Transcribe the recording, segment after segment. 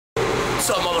What's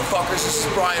up, motherfuckers? This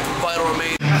is Brian from Vital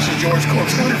Remains. This is George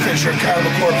Corpse, Fisher,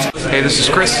 Carioca Club. Hey, this is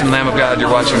Chris and Lamb of God.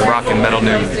 You're watching Rock and Metal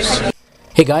News.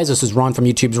 Hey guys, this is Ron from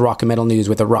YouTube's Rock and Metal News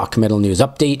with a Rock and Metal News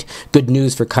update. Good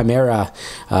news for Chimaira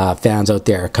fans out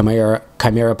there.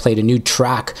 Chimaira played a new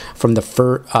track from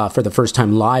for the first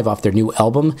time live off their new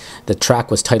album. The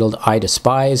track was titled Eye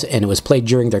Despise, and it was played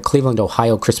during their Cleveland,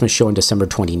 Ohio Christmas show on December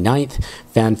 29th.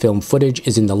 Fan film footage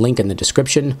is in the link in the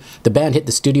description. The band hit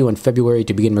the studio in February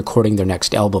to begin recording their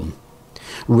next album.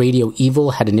 Radio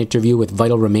Evil had an interview with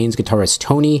Vital Remains guitarist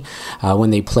Tony when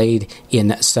they played in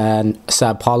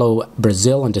São Paulo,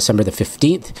 Brazil on December the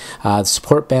 15th. The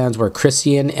support bands were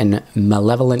KRISIUN and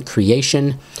Malevolent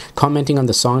Creation. Commenting on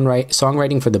the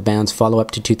songwriting for the band's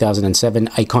follow-up to 2007,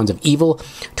 Icons of Evil,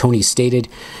 Tony stated,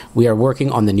 "We are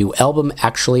working on the new album.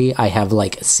 Actually, I have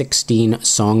like 16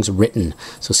 songs written,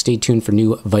 so stay tuned for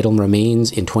new Vital Remains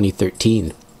in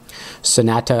 2013.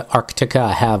 Sonata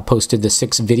Arctica have posted the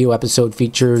 6th video episode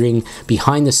featuring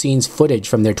behind-the-scenes footage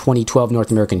from their 2012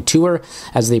 North American tour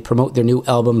as they promote their new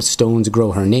album, Stones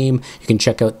Grow Her Name. You can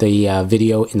check out the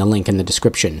video in the link in the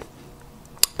description.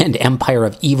 And MPIRE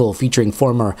of Evil, featuring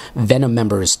former VENOM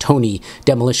members Tony,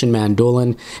 Demolition Man,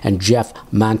 Dolan and Jeff,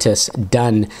 Mantas,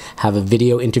 Dunn, have a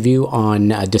video interview on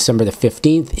December the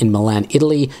 15th in Milan,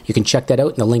 Italy. You can check that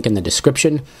out in the link in the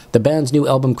description. The band's new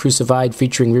album, Crucified,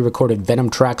 featuring re-recorded VENOM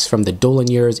tracks from the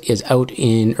Dolan years, is out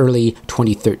in early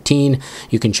 2013.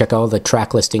 You can check all the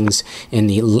track listings in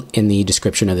the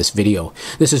description of this video.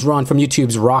 This is Ron from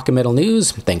YouTube's Rock and Metal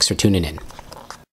News. Thanks for tuning in.